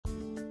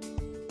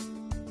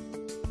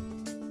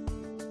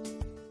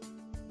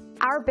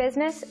Our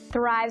business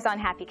thrives on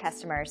happy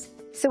customers.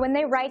 So when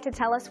they write to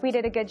tell us we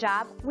did a good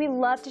job, we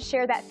love to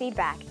share that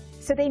feedback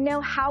so they know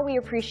how we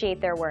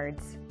appreciate their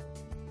words.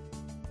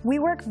 We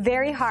work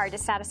very hard to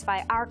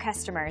satisfy our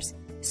customers.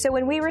 So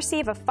when we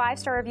receive a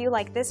 5-star review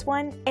like this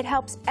one, it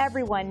helps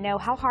everyone know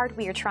how hard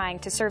we are trying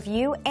to serve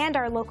you and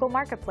our local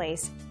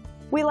marketplace.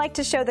 We like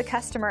to show the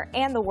customer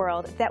and the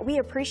world that we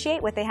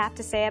appreciate what they have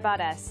to say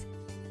about us.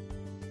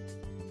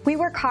 We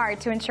work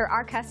hard to ensure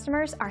our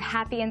customers are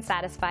happy and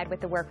satisfied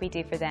with the work we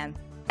do for them,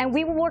 and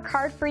we will work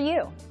hard for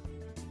you.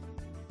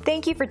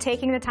 Thank you for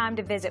taking the time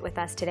to visit with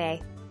us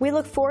today. We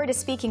look forward to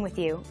speaking with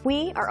you.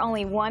 We are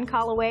only one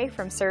call away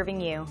from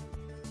serving you.